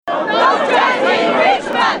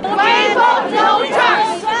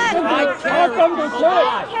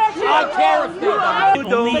You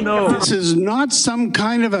don't know. This is not some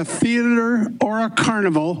kind of a theater or a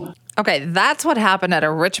carnival. Okay, that's what happened at a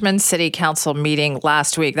Richmond City Council meeting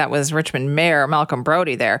last week. That was Richmond Mayor Malcolm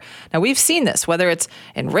Brodie there. Now, we've seen this, whether it's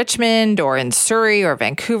in Richmond or in Surrey or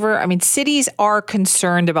Vancouver. I mean, cities are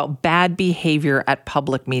concerned about bad behavior at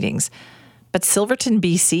public meetings. But Silverton,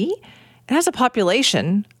 BC, it has a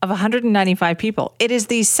population of 195 people. It is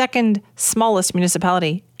the second smallest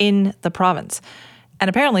municipality in the province. And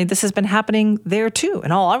apparently this has been happening there too.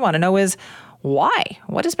 And all I want to know is, why?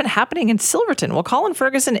 What has been happening in Silverton? Well, Colin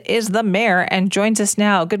Ferguson is the mayor and joins us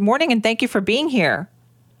now. Good morning and thank you for being here.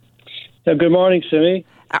 Good morning, Simi.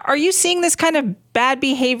 Are you seeing this kind of bad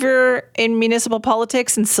behavior in municipal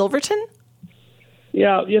politics in Silverton?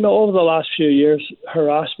 Yeah, over the last few years,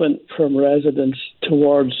 harassment from residents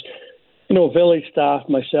towards, village staff,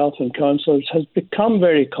 myself and councillors has become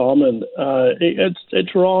very common.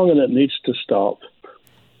 It's wrong and it needs to stop.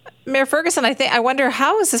 Mayor Ferguson, I wonder,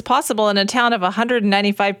 how is this possible in a town of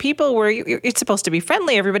 195 people where it's supposed to be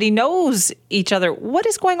friendly? Everybody knows each other. What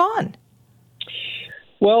is going on?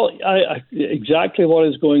 Well, exactly what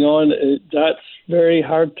is going on, that's very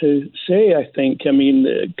hard to say, I think. I mean,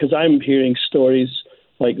 because I'm hearing stories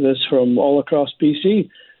like this from all across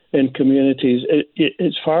BC in communities.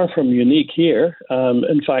 It's far from unique here.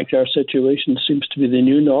 In fact, our situation seems to be the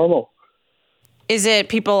new normal. Is it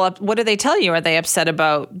people, what do they tell you? Are they upset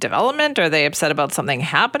about development? Are they upset about something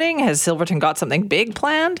happening? Has Silverton got something big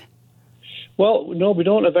planned? Well, no, we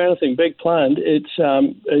don't have anything big planned.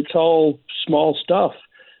 It's all small stuff.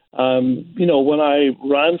 When I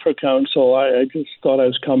ran for council, I just thought I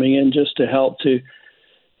was coming in just to help to,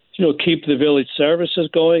 keep the village services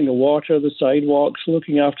going, the water, the sidewalks,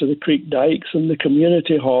 looking after the creek dikes and the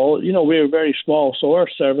community hall. We're very small, so our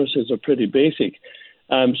services are pretty basic.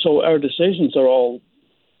 So our decisions are all,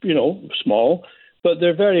 small, but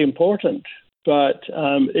they're very important. But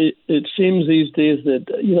it seems these days that,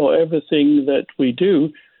 everything that we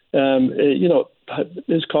do,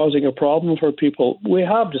 is causing a problem for people. We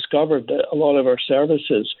have discovered that a lot of our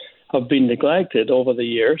services have been neglected over the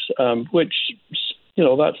years, which,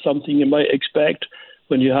 that's something you might expect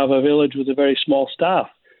when you have a village with a very small staff.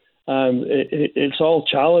 It's all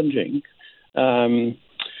challenging. But,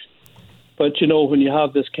 when you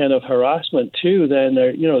have this kind of harassment too, then,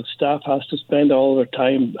 the staff has to spend all their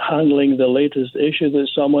time handling the latest issue that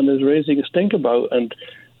someone is raising a stink about, and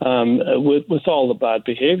with all the bad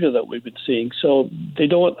behaviour that we've been seeing. So they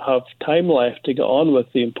don't have time left to get on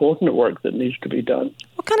with the important work that needs to be done.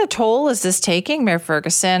 What kind of toll is this taking, Mayor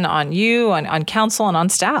Ferguson, on you, on council and on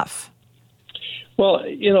staff? Well,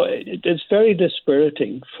 it's very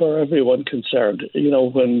dispiriting for everyone concerned.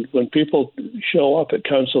 When people show up at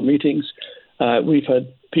council meetings, we've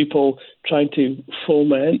had people trying to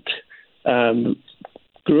foment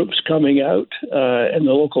groups coming out in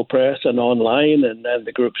the local press and online, and then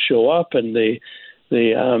the groups show up and they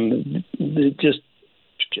just,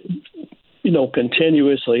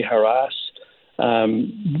 continuously harass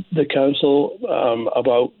the council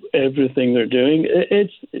about everything they're doing.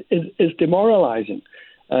 It's demoralising,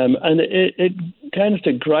 and it tends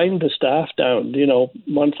to grind the staff down,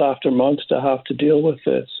 month after month to have to deal with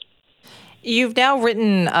this. You've now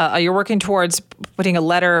written, you're working towards putting a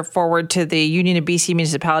letter forward to the Union of BC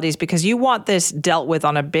Municipalities because you want this dealt with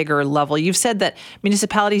on a bigger level. You've said that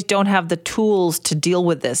municipalities don't have the tools to deal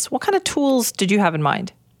with this. What kind of tools did you have in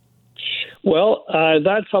mind? Well,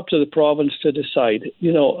 that's up to the province to decide.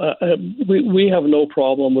 We have no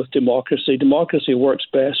problem with democracy. Democracy works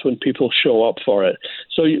best when people show up for it.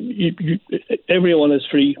 So everyone is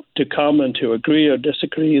free to come and to agree or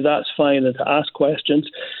disagree. That's fine, and to ask questions.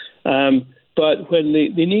 But when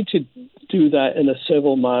they need to do that in a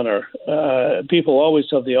civil manner, people always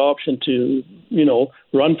have the option to,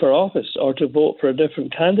 run for office or to vote for a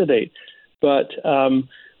different candidate. But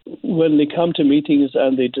when they come to meetings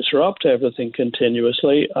and they disrupt everything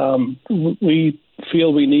continuously, we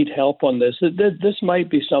feel we need help on this. This might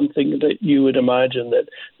be something that you would imagine that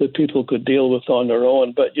people could deal with on their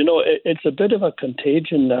own, but it's a bit of a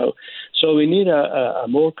contagion now. So we need a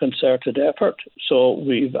more concerted effort. So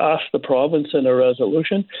we've asked the province in a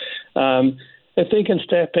resolution if they can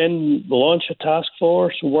step in, launch a task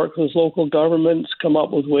force, work with local governments, come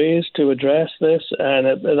up with ways to address this, and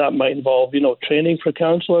that might involve, training for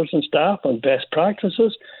councillors and staff on best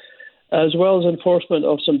practices, as well as enforcement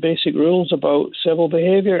of some basic rules about civil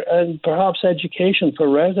behaviour and perhaps education for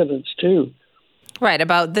residents too. Right,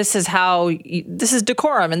 about this is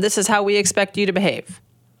decorum and this is how we expect you to behave.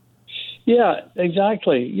 Yeah,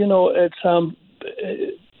 exactly. It's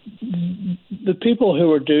the people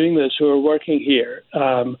who are doing this, who are working here,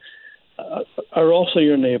 are also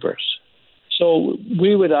your neighbours. So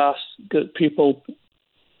we would ask that people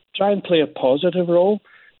try and play a positive role,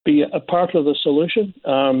 be a part of the solution.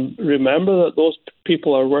 Remember that those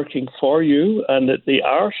people are working for you and that they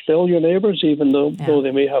are still your neighbours, even though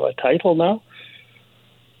they may have a title now.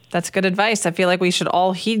 That's good advice. I feel like we should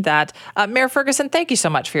all heed that. Mayor Ferguson, thank you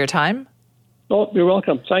so much for your time. Oh, you're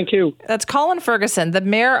welcome. Thank you. That's Colin Ferguson, the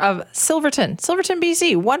mayor of Silverton,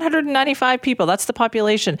 BC, 195 people. That's the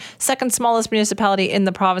population, second smallest municipality in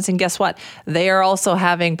the province. And guess what? They are also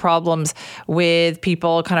having problems with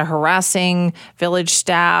people kind of harassing village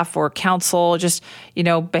staff or council, just,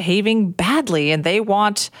 behaving badly. And they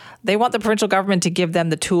want the provincial government to give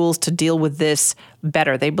them the tools to deal with this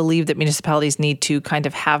better. They believe that municipalities need to kind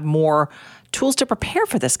of have more tools to prepare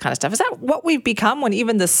for this kind of stuff. Is that what we've become when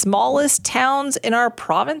even the smallest towns in our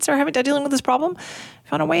province are dealing with this problem? If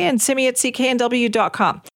you want to weigh in, send me at cknw.com.